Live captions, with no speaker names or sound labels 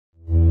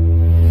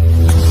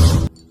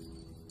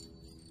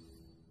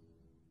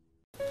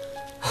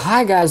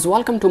Hi guys,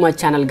 welcome to my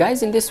channel.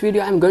 Guys, in this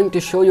video I'm going to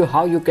show you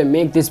how you can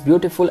make this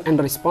beautiful and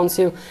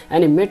responsive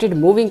animated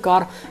moving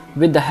car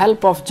with the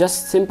help of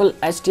just simple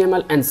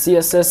HTML and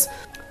CSS.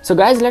 So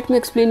guys, let me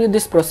explain you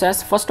this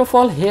process. First of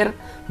all, here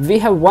we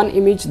have one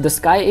image, the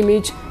sky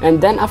image,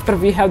 and then after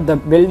we have the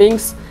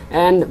buildings,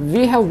 and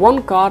we have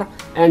one car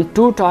and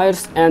two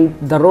tires and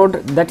the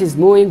road that is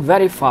moving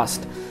very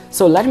fast.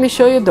 So let me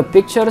show you the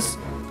pictures.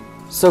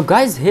 So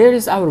guys, here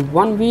is our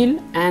one wheel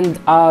and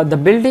the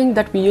building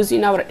that we use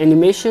in our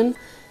animation,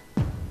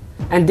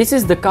 and this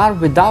is the car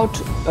without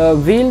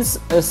wheels.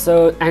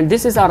 And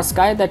this is our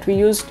sky that we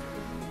used,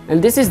 and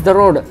this is the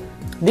road.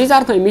 These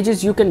are the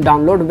images you can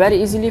download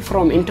very easily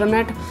from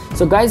internet.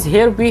 So guys,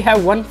 here we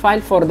have one file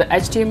for the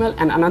HTML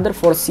and another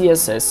for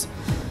CSS.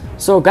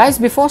 So guys,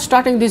 before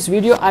starting this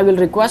video, I will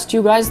request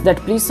you guys that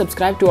please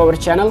subscribe to our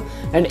channel,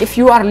 and if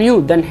you are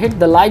new, then hit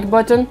the like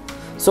button.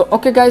 So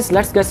okay guys,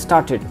 let's get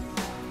started.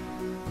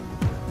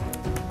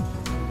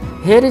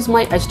 Here is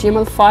my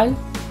HTML file.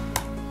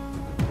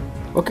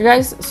 Okay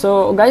guys,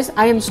 so guys,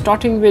 I am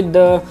starting with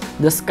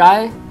the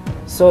sky.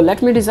 So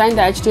let me design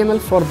the HTML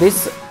for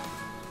this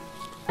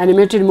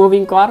animated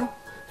moving car.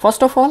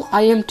 First of all,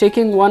 I am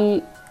taking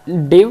one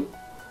div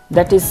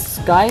that is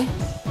sky,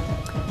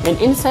 and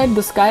inside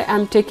the sky I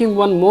am taking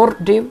one more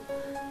div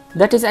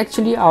that is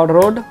actually our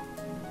road,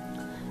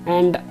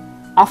 and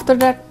after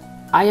that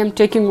I am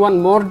taking one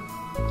more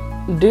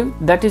div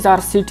that is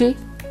our city,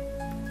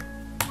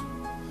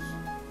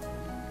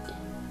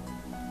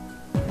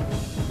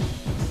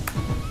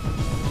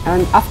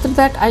 and after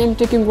that I am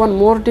taking one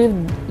more div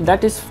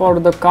that is for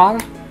the car,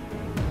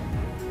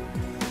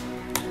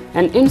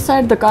 and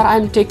inside the car I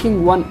am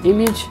taking one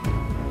image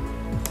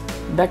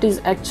that is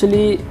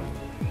actually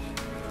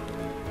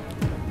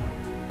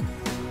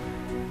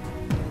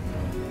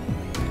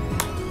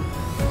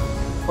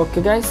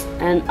okay guys,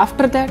 and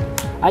after that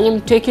I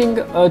am taking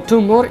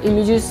two more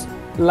images,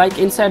 like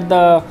inside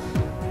the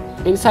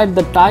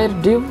tire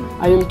div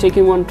I am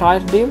taking one tire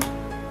div,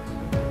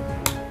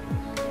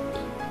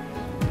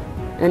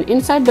 and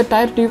inside the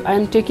tire div I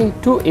am taking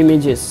two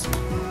images,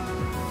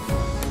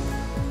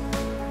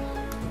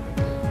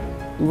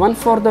 one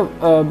for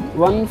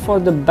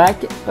the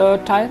back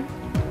tire,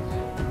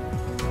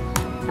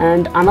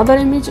 and another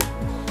image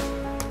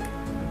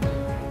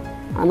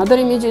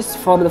is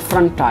for the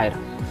front tire.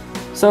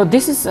 So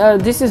this is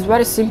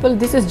very simple.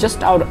 This is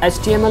just our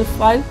HTML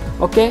file.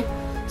 Okay,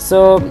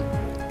 so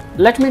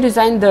let me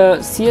design the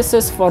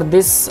CSS for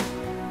this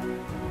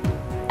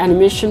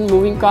animated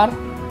moving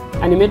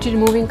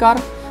car.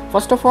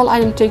 First of all, I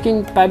am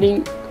taking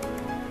padding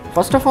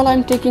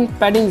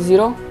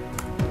 0,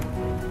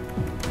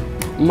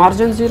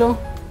 margin 0,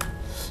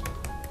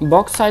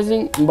 box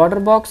sizing border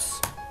box,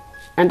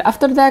 and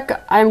after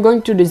that I am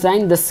going to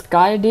design the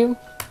sky div.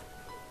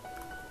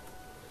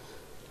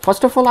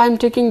 First of all, I am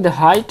taking the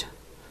height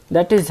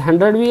that is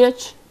 100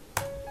 VH,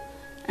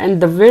 and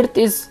the width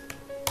is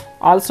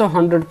also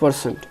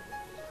 100%.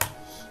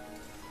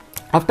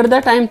 After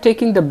that I am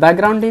taking the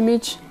background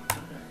image,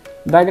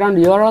 background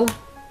URL,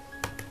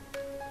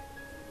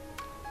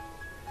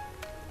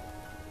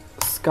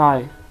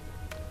 sky,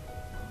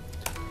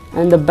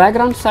 and the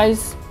background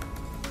size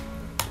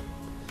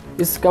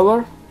is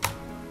cover,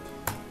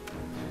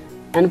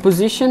 and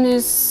position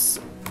is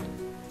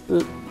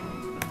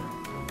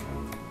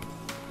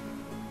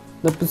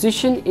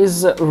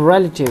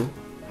relative,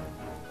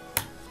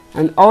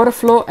 and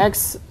overflow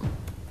X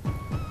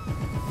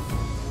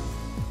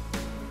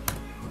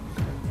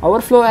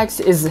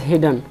is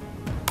hidden.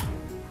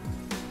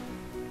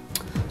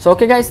 So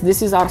okay guys,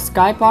 this is our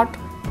sky part,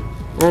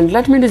 and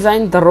let me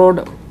design the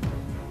road.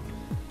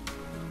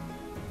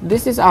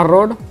 This is our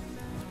road.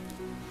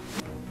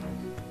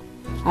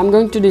 I'm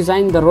going to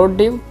design the road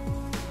div.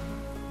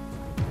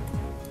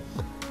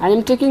 I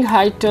am taking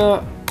height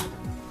of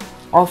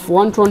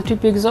 120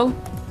 pixel,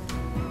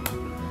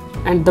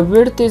 and the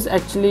width is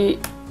actually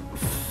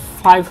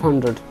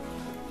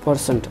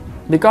 500%,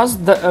 because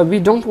we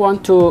don't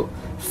want to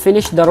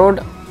finish the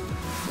road.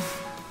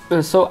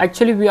 So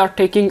actually we are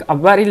taking a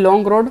very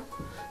long road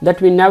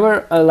that we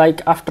never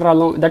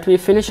that we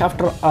finish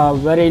after a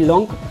very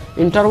long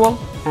interval,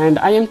 and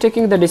I am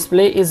taking the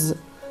display is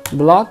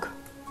block,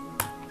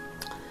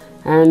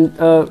 and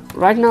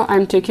right now I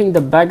am taking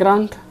the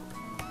background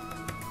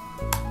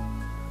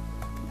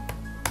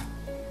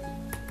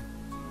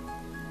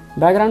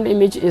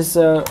image is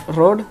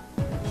road,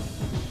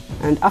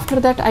 and after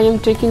that I am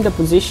taking the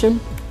position.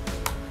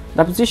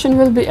 The position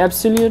will be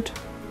absolute,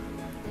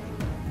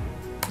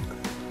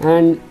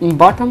 and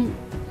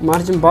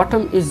margin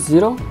bottom is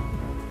 0,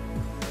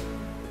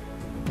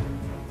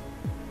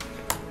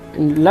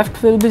 and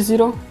left will be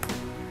 0,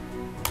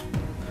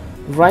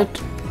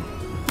 right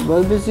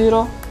will be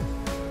 0,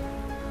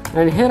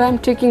 and here I am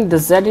taking the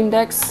Z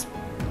index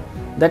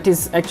that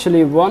is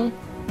actually 1,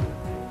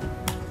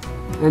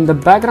 and the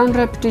background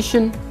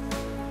repetition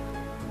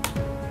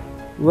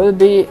will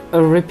be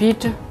a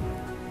repeat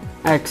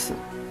X,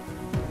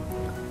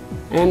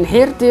 and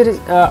here there is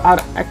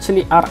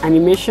our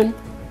animation,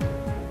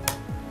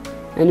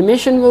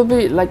 Animation will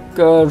be like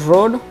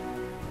road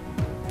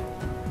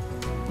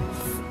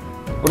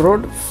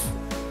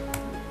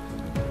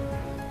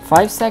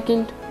 5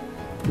 second,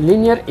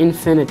 linear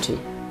infinity,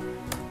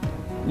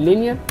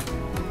 linear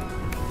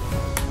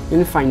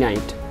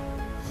infinite.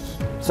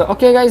 So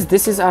okay guys,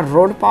 this is our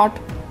road part,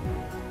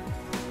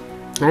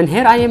 and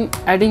here I am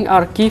adding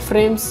our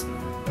keyframes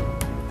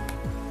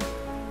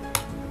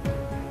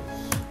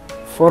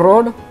for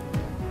road.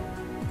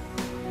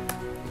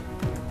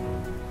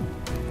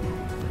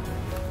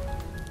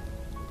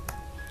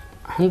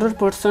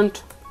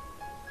 %,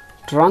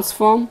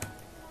 transform,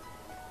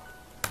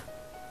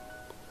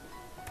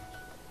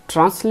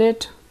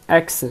 translate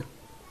x,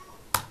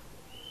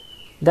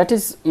 that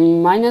is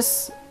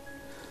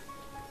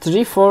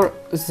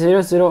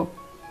 -3400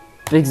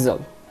 pixel.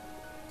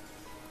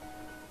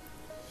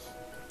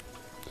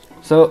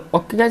 So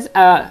okay guys,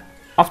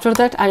 after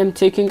that I am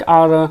taking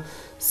our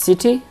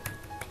city.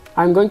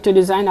 I'm going to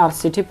design our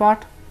city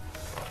part.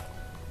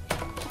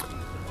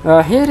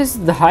 Here is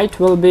the height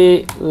will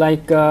be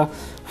like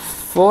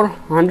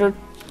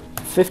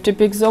 450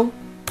 pixel,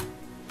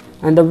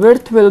 and the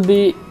width will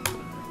be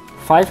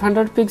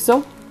 500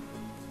 pixel,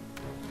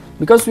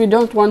 because we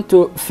don't want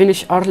to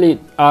finish early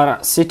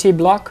our city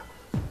block.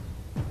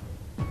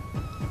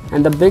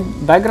 And the big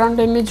background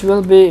image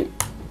will be,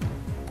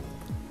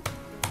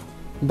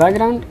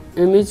 background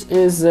image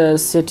is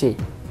city,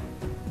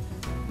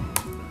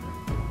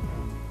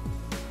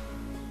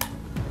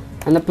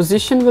 and the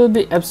position will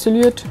be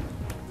absolute.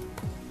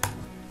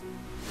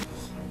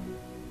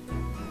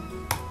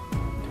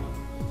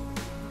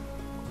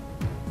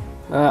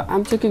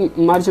 I'm taking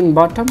margin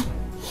bottom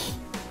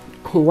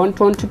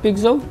 120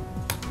 pixel,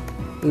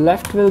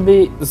 left will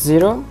be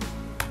 0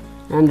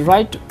 and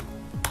right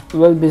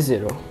will be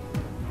 0,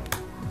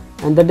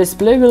 and the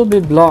display will be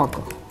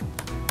block.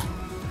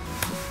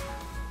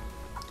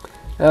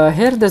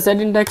 Here the Z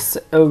index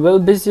will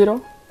be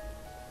 0,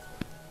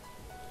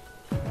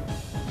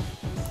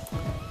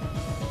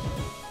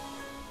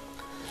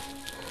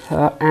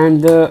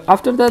 and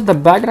after that the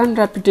background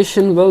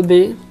repetition will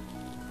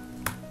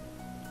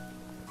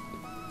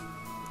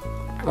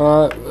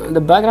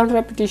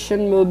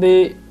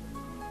be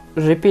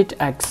repeat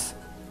x.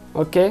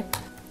 Okay,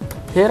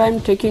 here I am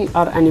taking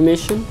our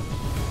animation,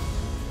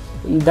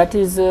 that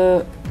is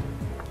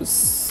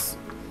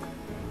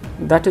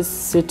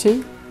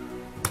city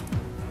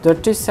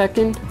 30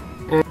 second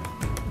and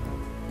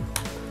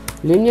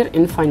linear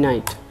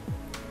infinite.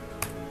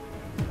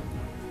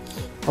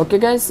 Okay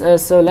guys,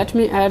 so let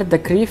me add the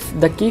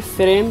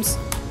keyframes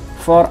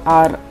for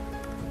our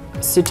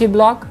city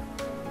block.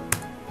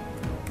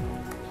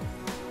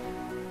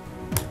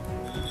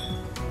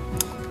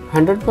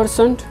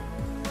 %,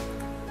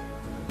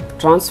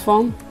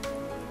 transform,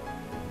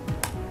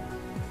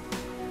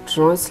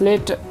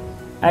 translate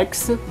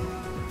x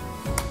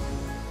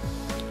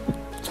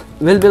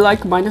will be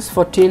like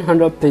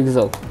 -1400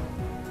 pixel.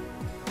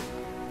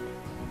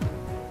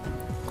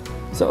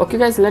 So okay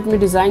guys, let me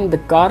design the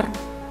car.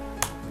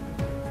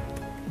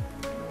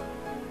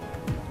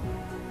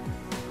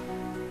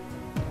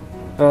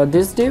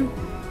 This div.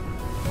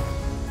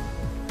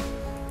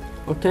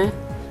 Okay,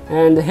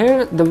 and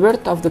here the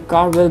width of the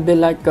car will be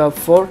like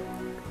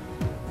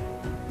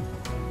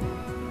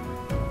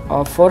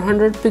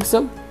 400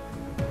 pixel,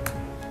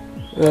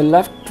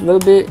 left will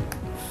be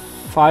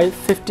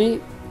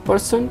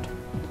 550%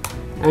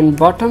 and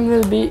bottom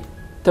will be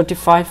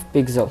 35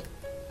 pixel.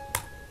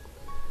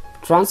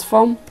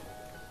 Transform,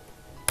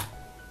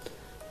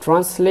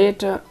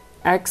 translate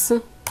x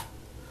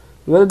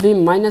will be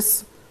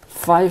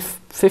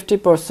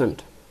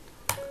 -550%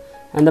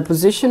 and the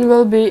position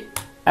will be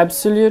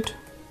absolute,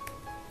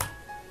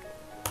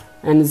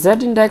 and Z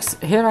index,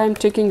 here I am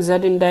taking Z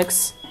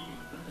index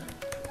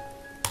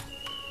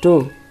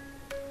 2.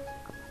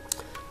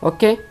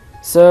 Okay,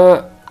 so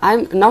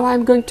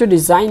I'm going to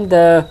design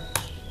the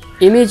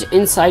image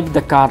inside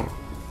the car.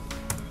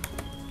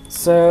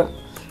 So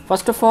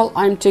first of all,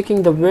 I'm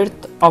taking the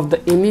width of the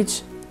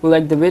image,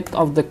 like the width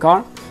of the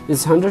car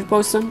is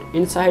 100%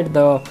 inside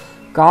the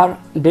car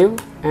div,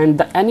 and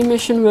the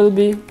animation will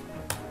be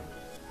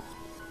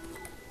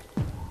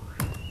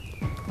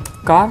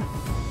car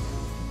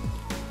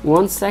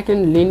 1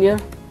 second linear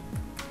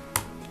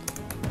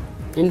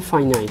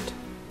infinite.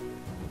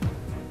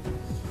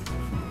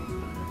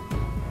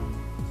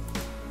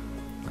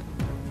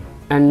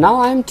 And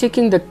now I am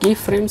taking the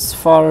keyframes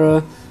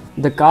for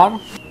the car.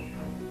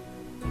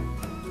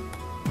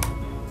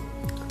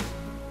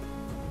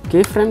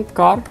 Keyframe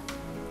car,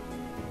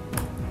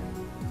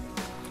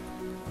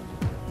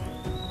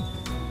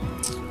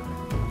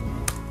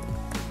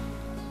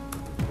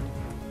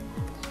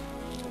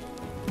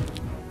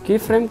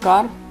 keyframe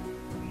car,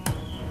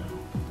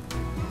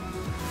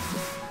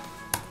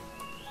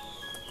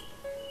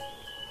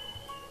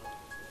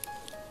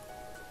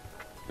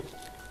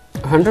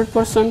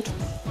 %,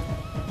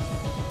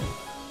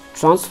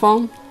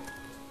 transform,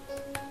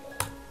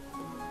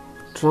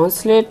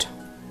 translate,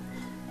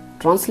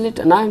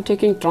 and I am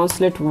taking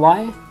translate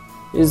y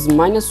is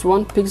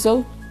 -1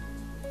 pixel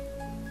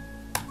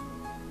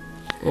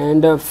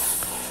and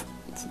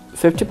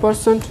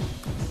 50%,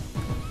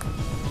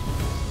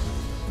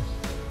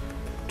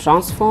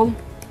 transform,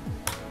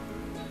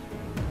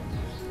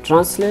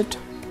 translate.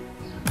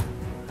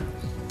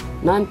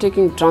 Now I'm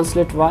taking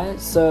translate Y,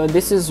 so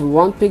this is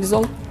 1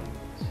 pixel,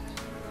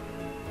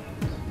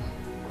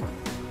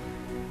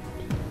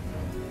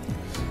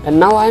 and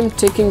now I'm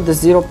taking the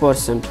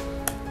 0%.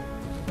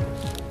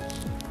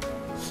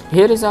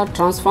 Here is our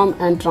transform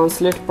and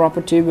translate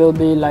property will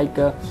be like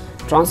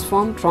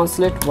transform,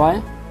 translate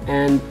Y,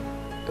 and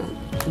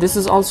this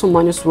is also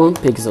 -1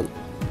 pixel.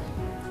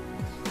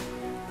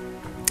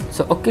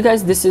 So okay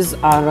guys, this is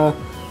our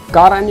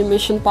car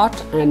animation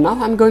part, and now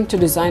I'm going to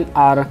design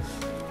our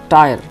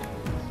tire.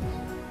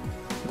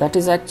 That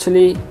is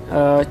actually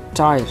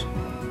tire,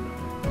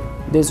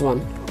 this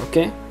one.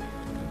 Okay,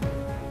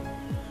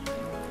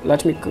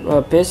 let me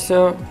paste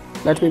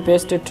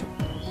it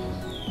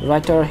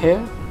right over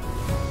here.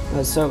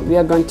 So we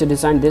are going to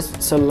design this.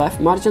 So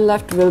margin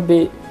left will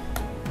be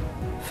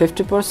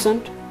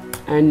 50%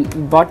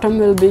 and bottom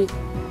will be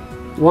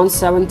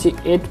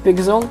 178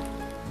 pixel,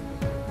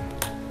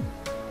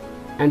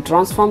 and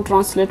transform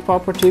translate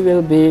property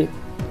will be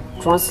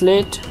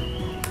translate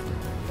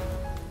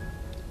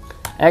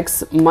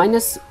x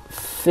minus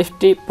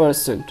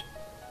 50%.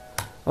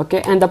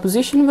 Okay, and the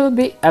position will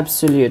be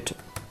absolute,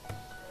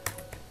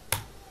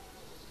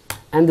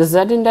 and the z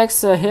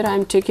index here I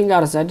am taking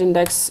our z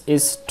index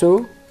is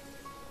 2.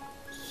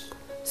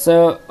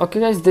 So okay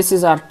guys, this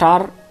is our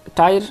tire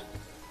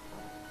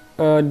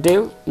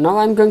div. Now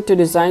I'm going to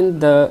design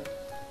the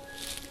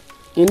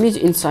image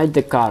inside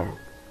the car.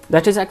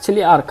 That is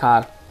actually our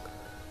car.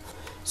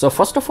 So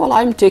first of all,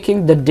 I'm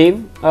taking the div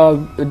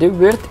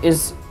width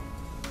is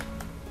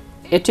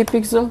 80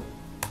 pixel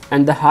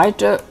and the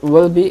height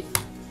will be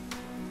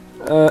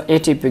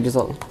 80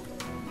 pixel.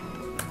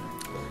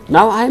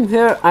 Now I am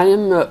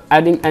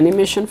adding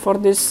animation for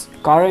this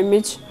car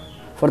image,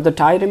 for the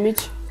tire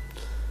image.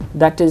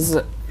 That is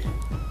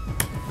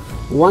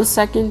 1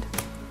 second,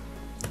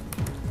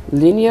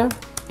 linear,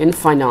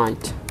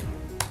 infinite.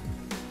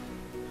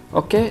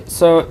 Okay,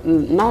 so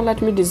now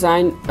let me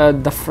design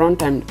the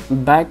front and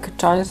back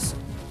tires.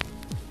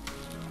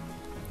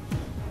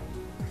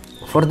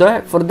 For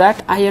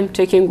that I am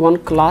taking one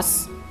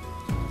class,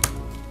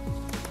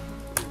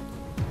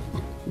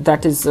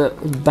 that is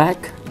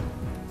back,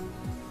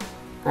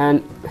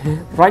 and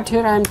right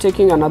here I am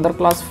taking another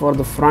class for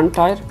the front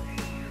tire.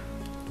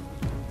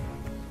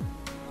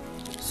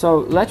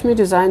 So let me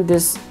design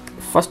this.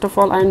 First of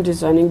all, I am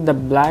designing the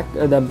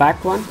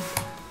back one.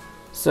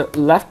 So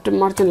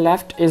margin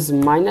left is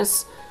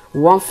minus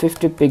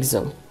 150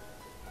 pixel,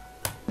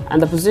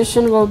 and the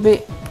position will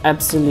be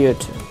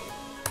absolute.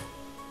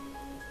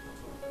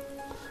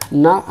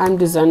 Now I am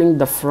designing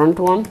the front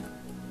one.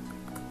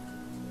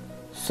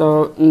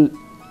 So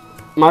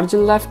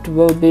margin left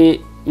will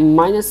be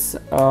minus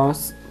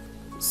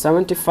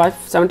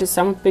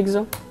 77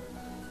 pixel,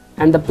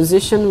 and the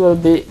position will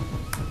be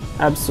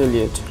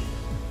absolute.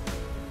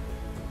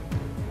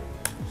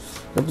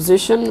 The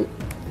position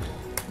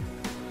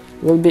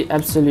will be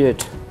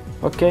absolute.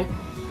 Okay,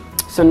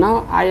 so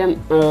now I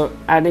am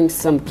adding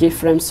some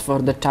keyframes for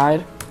the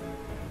tire.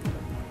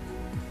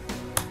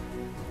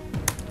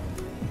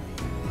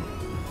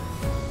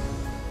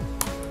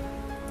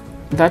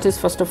 That is,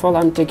 first of all,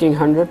 I'm taking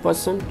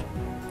 100%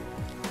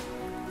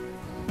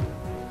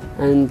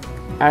 and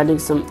adding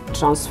some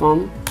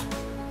transform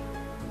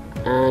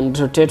and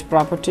rotate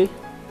property.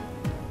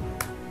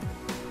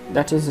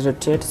 That is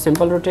rotate,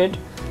 simple rotate.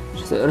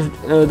 So,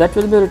 that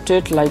will be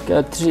rotate like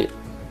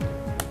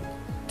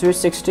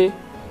 360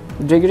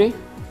 degree.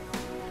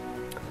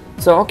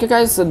 So okay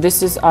guys, so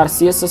this is our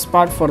CSS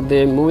part for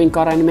the moving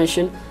car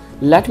animation.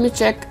 Let me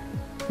check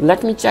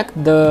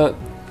the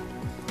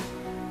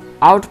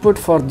output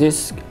for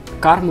this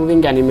car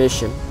moving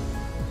animation.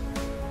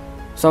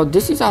 So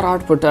this is our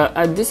output.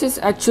 This is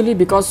actually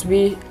because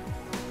we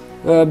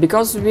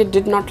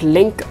did not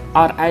link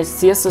our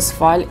CSS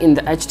file in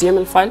the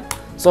HTML file.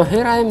 So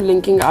here I am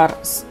linking our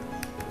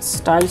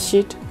style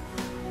sheet.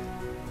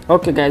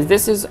 Okay guys,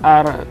 this is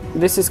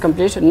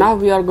complete. Now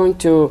we are going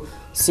to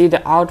see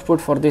the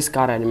output for this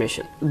car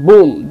animation.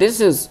 Boom,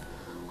 this is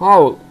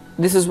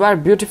very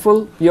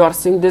beautiful. You are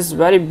seeing this,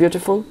 very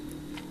beautiful.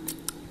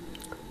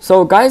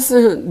 So guys,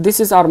 this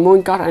is our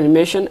moving car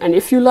animation, and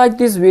if you like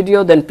this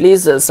video, then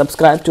please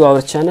subscribe to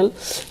our channel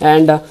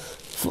and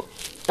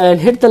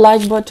hit the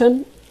like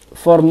button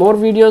for more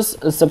videos.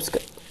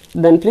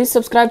 Then please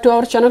subscribe to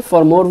our channel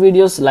for more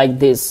videos like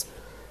this.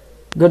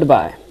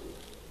 Goodbye.